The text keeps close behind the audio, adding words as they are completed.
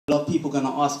A lot of people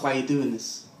gonna ask why you're doing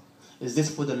this. Is this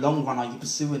for the long run? Are you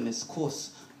pursuing this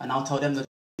course? And I'll tell them the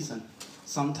reason.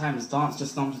 Sometimes dance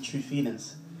just numbs the true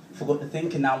feelings. Forgot the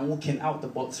thinking, now I'm walking out the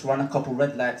box, run a couple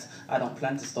red lights, I don't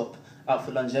plan to stop. Out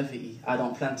for longevity, I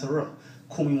don't plan to rock.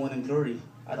 Call me morning glory,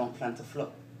 I don't plan to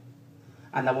flop.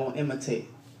 And I won't imitate.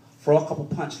 Throw a couple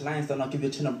punch lines, then I'll give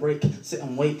your chin a break. Sit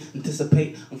and wait,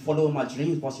 anticipate, and follow my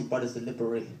dreams whilst you brothers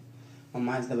deliberate. My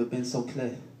mind's never been so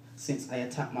clear since I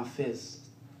attacked my fears.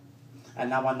 And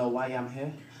now I know why I'm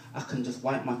here. I can just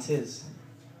wipe my tears.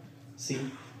 See,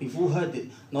 we've all heard it.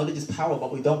 Knowledge is power,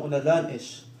 but we don't want to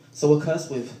learn-ish. So we're cursed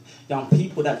with young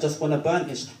people that just want to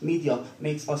burn-ish. Media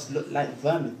makes us look like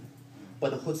vermin.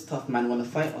 But the hood's tough, man, want to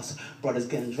fight us. Brothers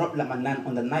getting dropped like my nan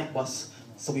on the night bus.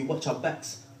 So we watch our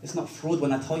backs. It's not fraud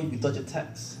when I tell you we dodge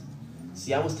attacks.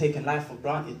 See, I was taking life for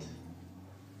granted.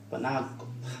 But now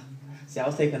I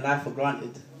was taking life for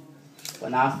granted.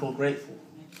 But now I feel grateful.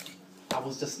 I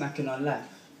was just snacking on life.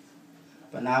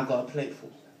 But now I got a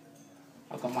plateful.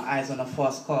 I got my eyes on a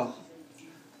fast car.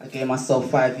 I gave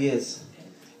myself 5 years.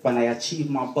 When I achieve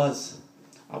my buzz,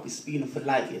 I'll be speeding for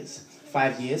light years.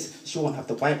 5 years, she won't have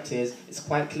to wipe tears. It's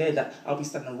quite clear that I'll be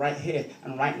standing right here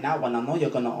and right now. And I know you're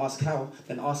gonna ask how,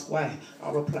 then ask why.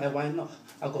 I'll reply, why not?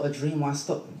 I got a dream, why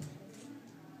stop?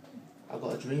 I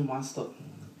got a dream, why stop?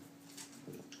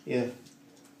 Yeah.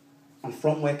 I'm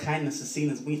from where kindness is seen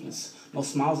as weakness. No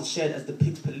smiles are shared as the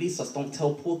pigs police us. Don't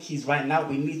tell porkies right now,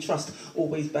 we need trust.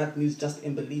 Always bad news, just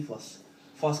in believe us.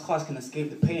 Fast cars can escape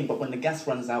the pain, but when the gas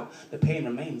runs out, the pain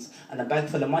remains. And a bag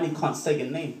full of money can't say your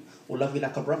name. Will love you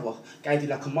like a brother, guide you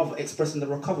like a mother, expressing the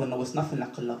recovery. No, it's nothing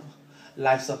like a lover.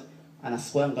 Life's up, and I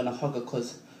swear I'm gonna hug her,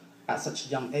 cause at such a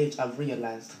young age I've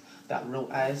realized that real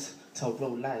eyes tell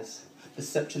real lies.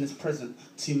 Deception is present,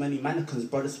 too many mannequins,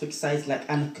 brothers fix sides like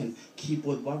Anakin.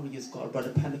 Keyboard warriors got a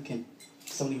brother panicking.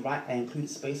 It's only right I include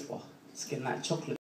spacebar, skin like chocolate.